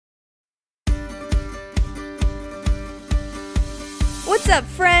What's up,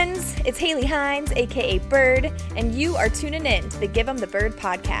 friends? It's Haley Hines, aka Bird, and you are tuning in to the Give 'em the Bird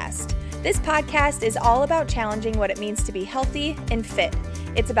podcast. This podcast is all about challenging what it means to be healthy and fit.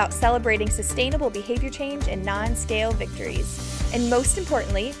 It's about celebrating sustainable behavior change and non-scale victories. And most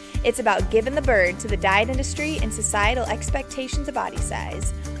importantly, it's about giving the bird to the diet industry and societal expectations of body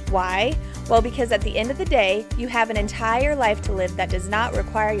size. Why? Well, because at the end of the day, you have an entire life to live that does not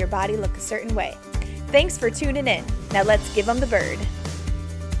require your body look a certain way. Thanks for tuning in. Now let's give 'em the bird.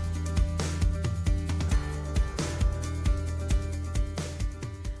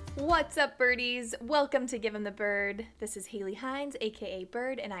 What's up, birdies? Welcome to Give 'em the Bird. This is Haley Hines, aka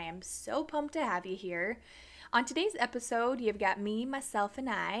Bird, and I am so pumped to have you here. On today's episode, you've got me, myself, and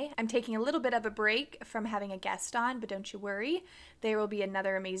I. I'm taking a little bit of a break from having a guest on, but don't you worry. There will be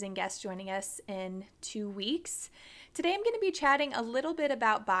another amazing guest joining us in 2 weeks. Today, I'm going to be chatting a little bit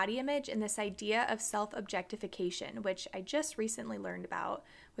about body image and this idea of self-objectification, which I just recently learned about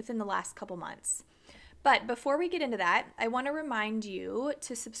within the last couple months. But before we get into that, I want to remind you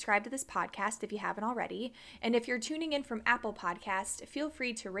to subscribe to this podcast if you haven't already. And if you're tuning in from Apple Podcast, feel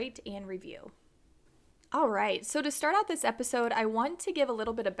free to rate and review. All right, so to start out this episode, I want to give a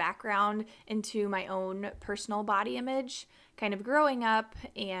little bit of background into my own personal body image, kind of growing up,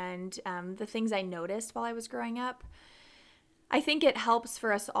 and the things I noticed while I was growing up. I think it helps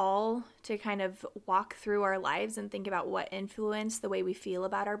for us all to kind of walk through our lives and think about what influenced the way we feel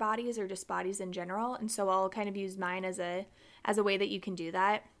about our bodies or just bodies in general. And so I'll kind of use mine as a way that you can do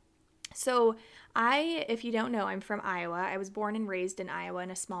that. So if you don't know, I'm from Iowa. I was born and raised in Iowa,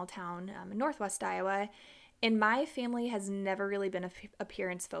 in a small town in northwest Iowa. And my family has never really been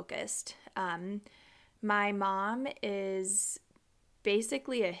appearance focused. My mom is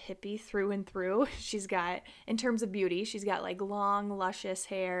basically a hippie through and through. She's got, in terms of beauty, she's got like long, luscious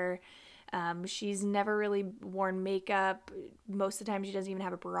hair. She's never really worn makeup. Most of the time she doesn't even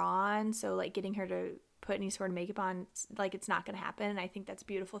have a bra on. So like getting her to put any sort of makeup on, like it's not going to happen. And I think that's a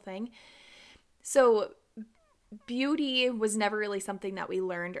beautiful thing. So beauty was never really something that we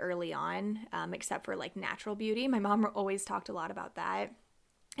learned early on, except for like natural beauty. My mom always talked a lot about that.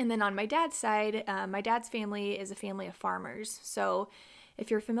 And then on my dad's side, my dad's family is a family of farmers. So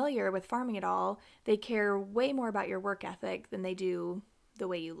if you're familiar with farming at all, they care way more about your work ethic than they do the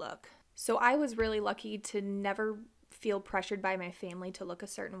way you look. So I was really lucky to never feel pressured by my family to look a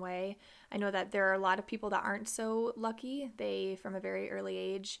certain way. I know that there are a lot of people that aren't so lucky. They, from a very early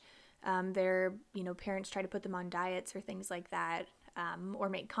age, their parents try to put them on diets or things like that, or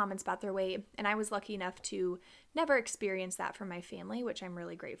make comments about their weight. And I was lucky enough to never experience that from my family, which I'm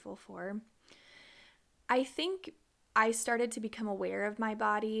really grateful for. I think I started to become aware of my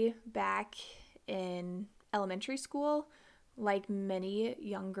body back in elementary school. Like many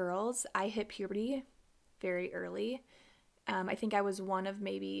young girls, I hit puberty very early. I think I was one of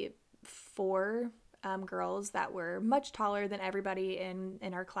maybe 4 girls that were much taller than everybody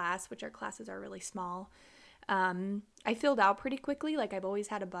in our class, which our classes are really small. I filled out pretty quickly. Like I've always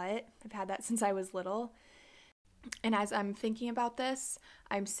had a butt. I've had that since I was little. And as I'm thinking about this,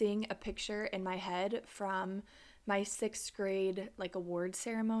 I'm seeing a picture in my head from my 6th grade like award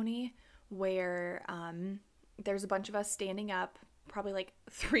ceremony where there's a bunch of us standing up, probably like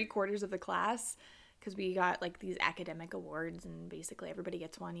 3/4 of the class, because we got like these academic awards and basically everybody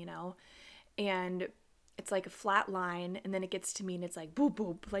gets one, and it's like a flat line, and then it gets to me and it's like boop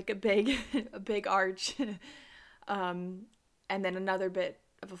boop, like a big arch, and then another bit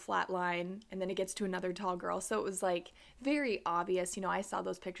of a flat line, and then it gets to another tall girl. So it was like very obvious, I saw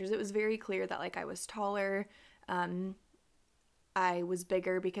those pictures. It was very clear that like I was taller, I was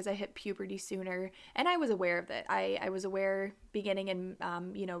bigger because I hit puberty sooner, and I was aware of it. I was aware beginning in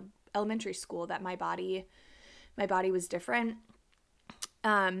elementary school that my body was different.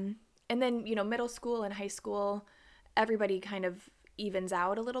 And then, middle school and high school, everybody kind of evens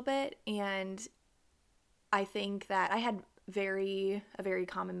out a little bit. And I think that I had a very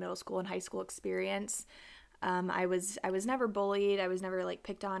common middle school and high school experience. I was never bullied. I was never like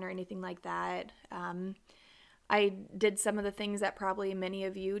picked on or anything like that. I did some of the things that probably many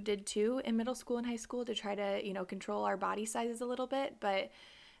of you did too in middle school and high school to try to, control our body sizes a little bit. But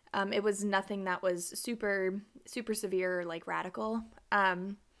it was nothing that was super, super severe or like radical.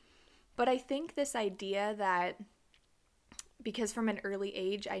 But I think this idea that because from an early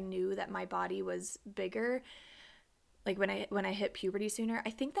age I knew that my body was bigger, like when I hit puberty sooner,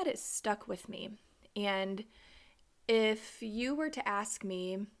 I think that it stuck with me. And if you were to ask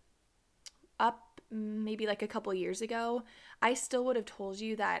me up maybe like a couple years ago, I still would have told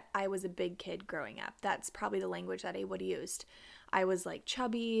you that I was a big kid growing up. That's probably the language that I would have used. I was like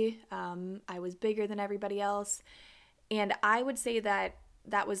chubby. I was bigger than everybody else. And I would say that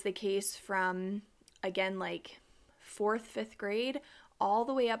that was the case from, again, like fourth, fifth grade, all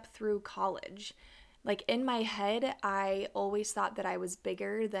the way up through college. Like in my head, I always thought that I was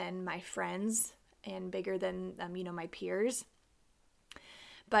bigger than my friends and bigger than, my peers.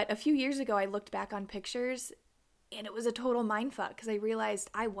 But a few years ago, I looked back on pictures and it was a total mindfuck because I realized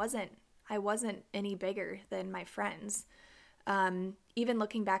I wasn't any bigger than my friends. Even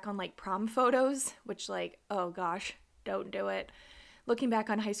looking back on like prom photos, which like, oh gosh, don't do it. Looking back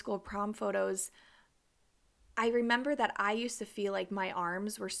on high school prom photos, I remember that I used to feel like my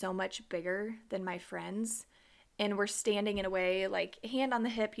arms were so much bigger than my friends and were standing in a way like hand on the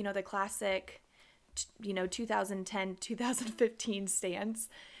hip, the classic, 2010, 2015 stance.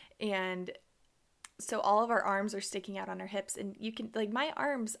 And so all of our arms are sticking out on our hips, and you can, like, my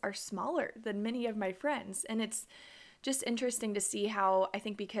arms are smaller than many of my friends. And it's just interesting to see how, I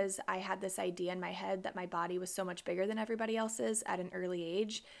think because I had this idea in my head that my body was so much bigger than everybody else's at an early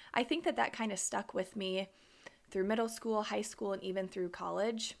age, I think that that kind of stuck with me through middle school, high school, and even through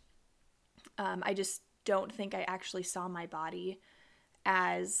college. I just don't think I actually saw my body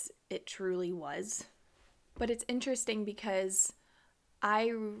as it truly was. But it's interesting because I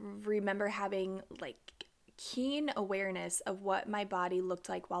remember having like keen awareness of what my body looked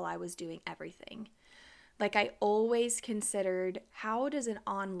like while I was doing everything. Like I always considered, how does an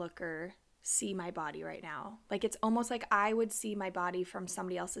onlooker see my body right now? Like it's almost like I would see my body from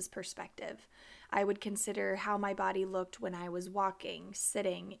somebody else's perspective. I would consider how my body looked when I was walking,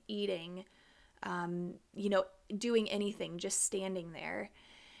 sitting, eating, doing anything, just standing there.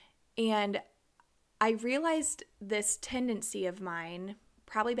 And I realized this tendency of mine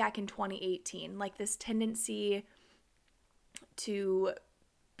probably back in 2018, like this tendency to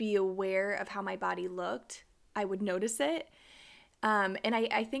be aware of how my body looked. I would notice it. And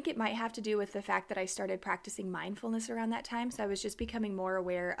I think it might have to do with the fact that I started practicing mindfulness around that time. So I was just becoming more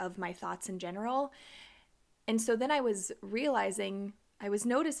aware of my thoughts in general. And so then I was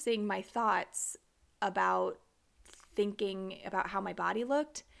noticing my thoughts about thinking about how my body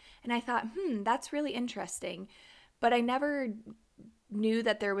looked. And I thought, that's really interesting. But I never knew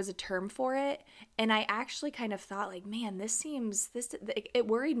that there was a term for it. And I actually kind of thought like, man, it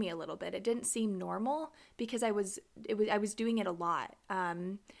worried me a little bit. It didn't seem normal because I was doing it a lot.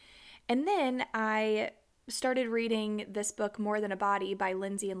 And then I started reading this book, More Than a Body by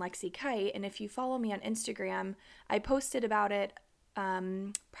Lindsay and Lexi Kite. And if you follow me on Instagram, I posted about it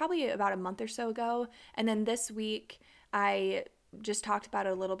probably about a month or so ago. And then this week, I just talked about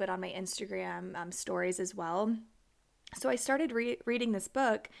it a little bit on my Instagram stories as well. So I started reading this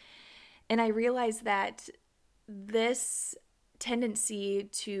book, and I realized that this tendency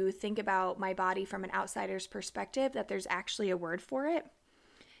to think about my body from an outsider's perspective, that there's actually a word for it.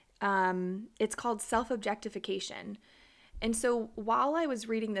 It's called self-objectification. And so while I was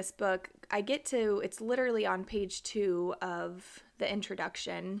reading this book, it's literally on page 2 of the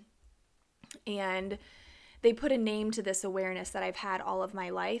introduction, and they put a name to this awareness that I've had all of my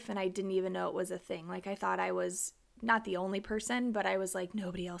life, and I didn't even know it was a thing. Like I thought I was not the only person, but I was like,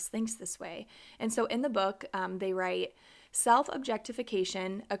 nobody else thinks this way. And so in the book, they write,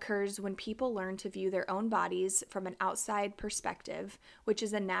 self-objectification occurs when people learn to view their own bodies from an outside perspective, which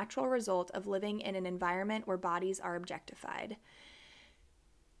is a natural result of living in an environment where bodies are objectified.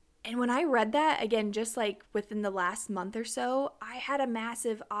 And when I read that, again, just like within the last month or so, I had a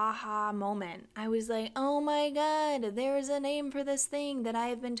massive aha moment. I was like, oh my God, there is a name for this thing that I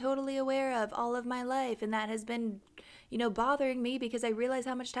have been totally aware of all of my life. And that has been, bothering me because I realize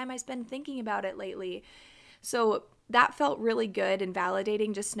how much time I spend thinking about it lately. So that felt really good and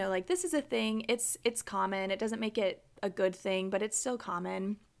validating, just to know like this is a thing. It's common. It doesn't make it a good thing, but it's still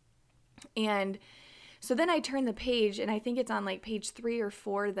common. And so then I turn the page, and I think it's on like page 3 or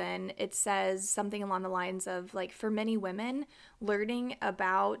 4, then it says something along the lines of like, for many women, learning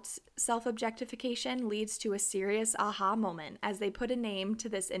about self-objectification leads to a serious aha moment as they put a name to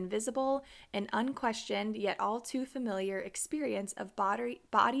this invisible and unquestioned yet all too familiar experience of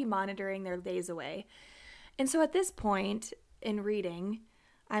body monitoring their days away. And so at this point in reading,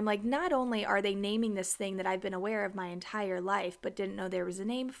 I'm like, not only are they naming this thing that I've been aware of my entire life but didn't know there was a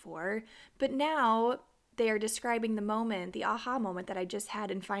name for, but now they are describing the moment, the aha moment that I just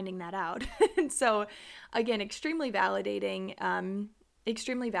had in finding that out. And so, again, extremely validating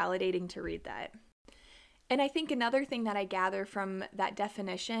to read that. And I think another thing that I gather from that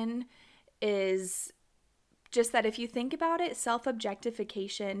definition is just that if you think about it,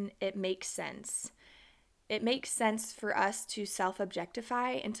 self-objectification, it makes sense. It makes sense for us to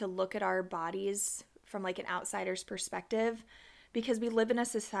self-objectify and to look at our bodies from like an outsider's perspective, because we live in a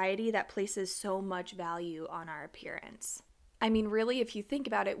society that places so much value on our appearance. I mean, really, if you think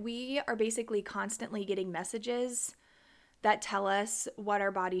about it, we are basically constantly getting messages that tell us what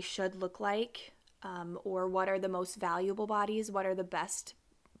our body should look like, or what are the most valuable bodies, what are the best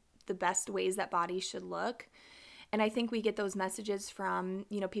ways that bodies should look. And I think we get those messages from,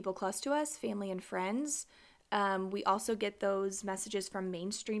 people close to us, family and friends. We also get those messages from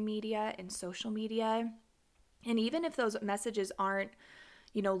mainstream media and social media. And even if those messages aren't,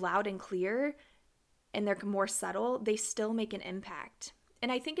 loud and clear and they're more subtle, they still make an impact.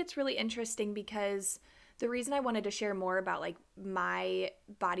 And I think it's really interesting because the reason I wanted to share more about like my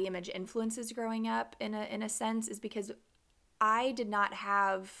body image influences growing up in a sense is because I did not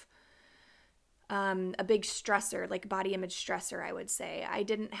have a big stressor, like body image stressor, I would say. I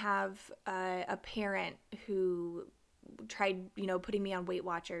didn't have a parent who tried, putting me on Weight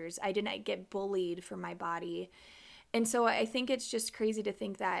Watchers. I didn't get bullied for my body. And so I think it's just crazy to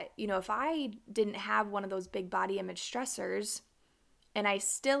think that, if I didn't have one of those big body image stressors and I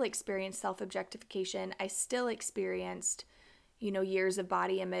still experienced self-objectification, I still experienced, years of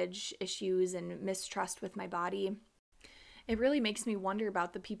body image issues and mistrust with my body, it really makes me wonder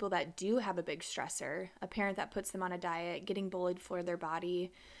about the people that do have a big stressor, a parent that puts them on a diet, getting bullied for their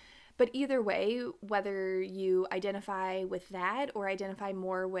body. But either way, whether you identify with that or identify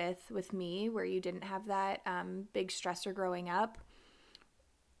more with me, where you didn't have that big stressor growing up,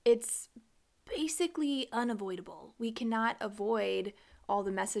 it's basically unavoidable. We cannot avoid all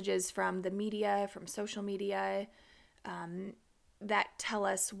the messages from the media, from social media, that tell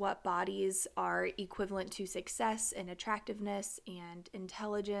us what bodies are equivalent to success and attractiveness and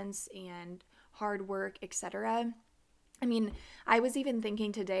intelligence and hard work, etc. I mean, I was even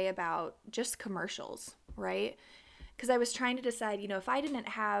thinking today about just commercials, right? Because I was trying to decide,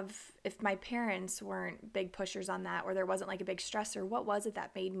 if my parents weren't big pushers on that, or there wasn't like a big stressor, what was it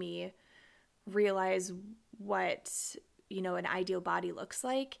that made me realize what, an ideal body looks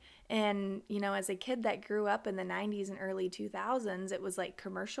like? And, as a kid that grew up in the 90s and early 2000s, it was like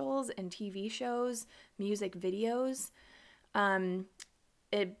commercials and TV shows, music videos.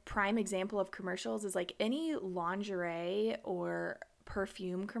 A prime example of commercials is like any lingerie or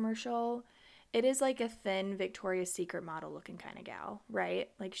perfume commercial. It is like a thin Victoria's Secret model looking kind of gal, right?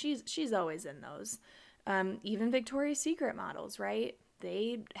 Like she's always in those. Even Victoria's Secret models, right?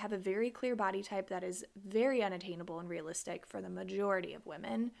 They have a very clear body type that is very unattainable and realistic for the majority of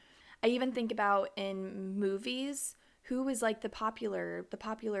women. I even think about in movies, who is like the popular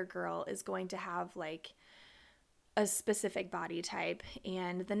girl is going to have like a specific body type,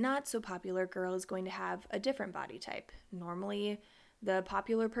 and the not so popular girl is going to have a different body type. Normally, the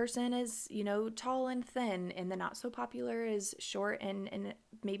popular person is, tall and thin, and the not so popular is short and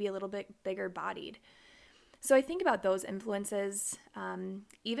maybe a little bit bigger bodied. So I think about those influences,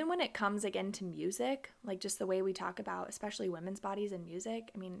 even when it comes again to music, like just the way we talk about, especially women's bodies in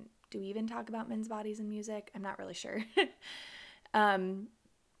music. I mean, do we even talk about men's bodies in music? I'm not really sure.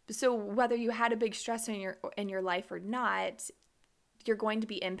 So whether you had a big stress in your life or not, you're going to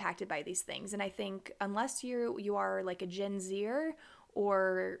be impacted by these things. And I think unless you are like a Gen Zer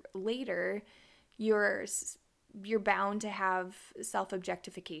or later, you're bound to have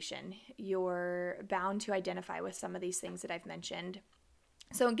self-objectification. You're bound to identify with some of these things that I've mentioned.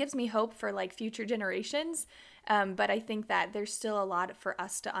 So it gives me hope for like future generations. But I think that there's still a lot for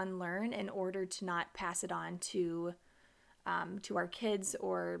us to unlearn in order to not pass it on to our kids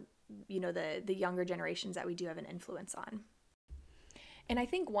or, the younger generations that we do have an influence on. And I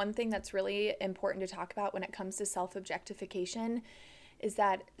think one thing that's really important to talk about when it comes to self-objectification is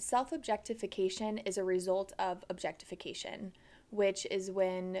that self-objectification is a result of objectification, which is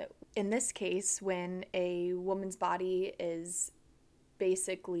when, in this case, when a woman's body is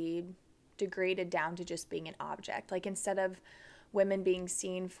basically degraded down to just being an object. Like instead of women being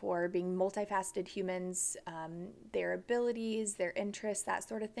seen for being multifaceted humans, their abilities, their interests, that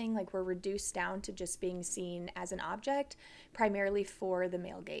sort of thing, like we're reduced down to just being seen as an object, primarily for the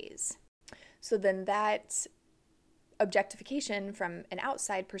male gaze. So then that objectification from an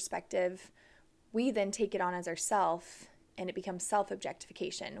outside perspective, we then take it on as ourself, and it becomes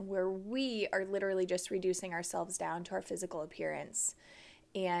self-objectification, where we are literally just reducing ourselves down to our physical appearance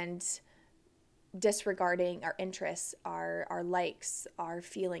and disregarding our interests, our likes, our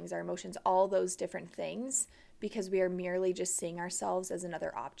feelings, our emotions, all those different things, because we are merely just seeing ourselves as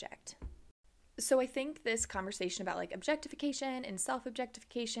another object. So I think this conversation about like objectification and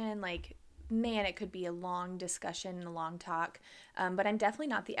self-objectification, like, man, it could be a long discussion and a long talk, but I'm definitely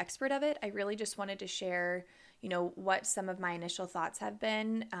not the expert of it. I really just wanted to share, what some of my initial thoughts have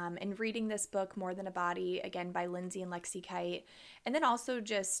been in reading this book, More Than a Body, again, by Lindsay and Lexi Kite. And then also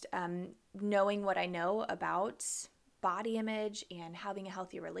just knowing what I know about body image and having a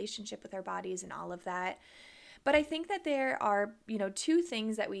healthy relationship with our bodies and all of that. But I think that there are, two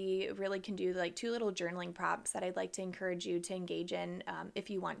things that we really can do, like two little journaling prompts that I'd like to encourage you to engage in if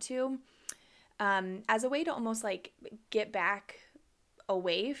you want to, as a way to almost like get back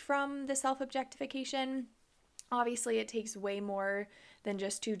away from the self-objectification. Obviously, it takes way more than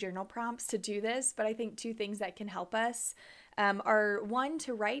just two journal prompts to do this, but I think two things that can help us are, one,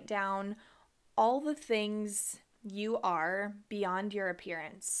 to write down all the things you are beyond your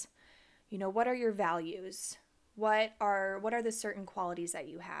appearance. What are your values? What are the certain qualities that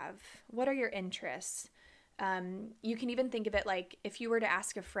you have? What are your interests? You can even think of it like if you were to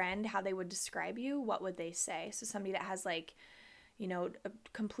ask a friend how they would describe you, what would they say? So somebody that has like, a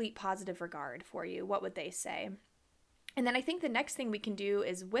complete positive regard for you, what would they say? And then I think the next thing we can do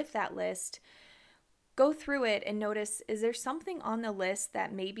is with that list, go through it and notice, is there something on the list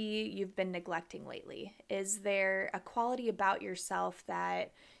that maybe you've been neglecting lately? Is there a quality about yourself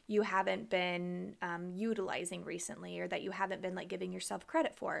that you haven't been utilizing recently, or that you haven't been like giving yourself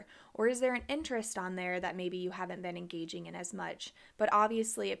credit for? Or is there an interest on there that maybe you haven't been engaging in as much, but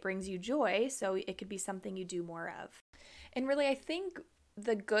obviously it brings you joy, so it could be something you do more of? And really, I think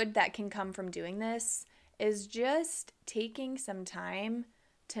the good that can come from doing this is just taking some time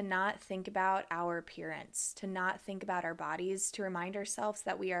to not think about our appearance, to not think about our bodies, to remind ourselves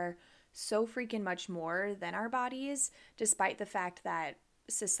that we are so freaking much more than our bodies, despite the fact that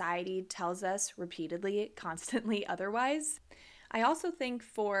society tells us repeatedly, constantly otherwise. I also think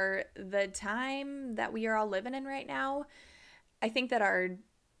for the time that we are all living in right now, I think that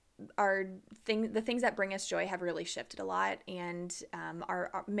the things that bring us joy have really shifted a lot, and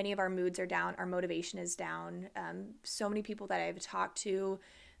our many of our moods are down, our motivation is down. So many people that I've talked to,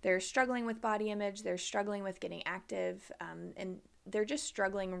 they're struggling with body image, they're struggling with getting active, and they're just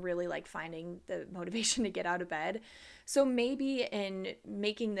struggling really like finding the motivation to get out of bed. So maybe in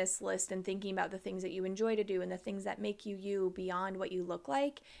making this list and thinking about the things that you enjoy to do and the things that make you beyond what you look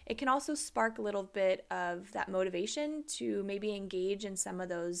like, it can also spark a little bit of that motivation to maybe engage in some of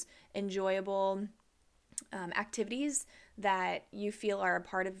those enjoyable activities that you feel are a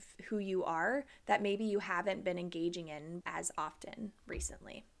part of who you are that maybe you haven't been engaging in as often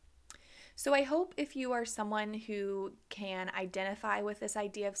recently. So I hope if you are someone who can identify with this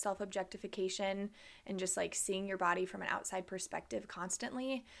idea of self-objectification and just like seeing your body from an outside perspective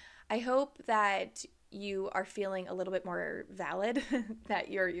constantly, I hope that you are feeling a little bit more valid,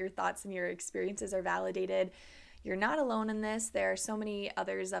 that your thoughts and your experiences are validated. You're not alone in this. There are so many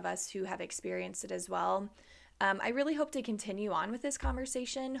others of us who have experienced it as well. I really hope to continue on with this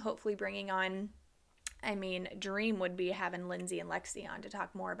conversation, hopefully bringing on, dream would be having Lindsay and Lexi on to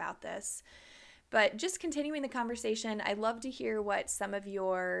talk more about this. But just continuing the conversation, I'd love to hear what some of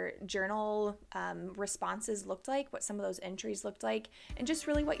your journal responses looked like, what some of those entries looked like, and just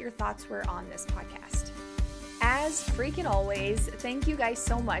really what your thoughts were on this podcast. As freaking always, thank you guys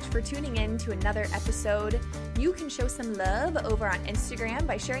so much for tuning in to another episode. You can show some love over on Instagram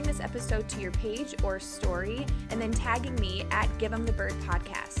by sharing this episode to your page or story and then tagging me at Give 'em the Bird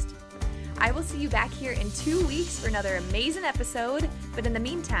Podcast. I will see you back here in 2 weeks for another amazing episode, but in the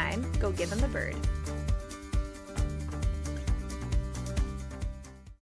meantime, go give 'em the bird.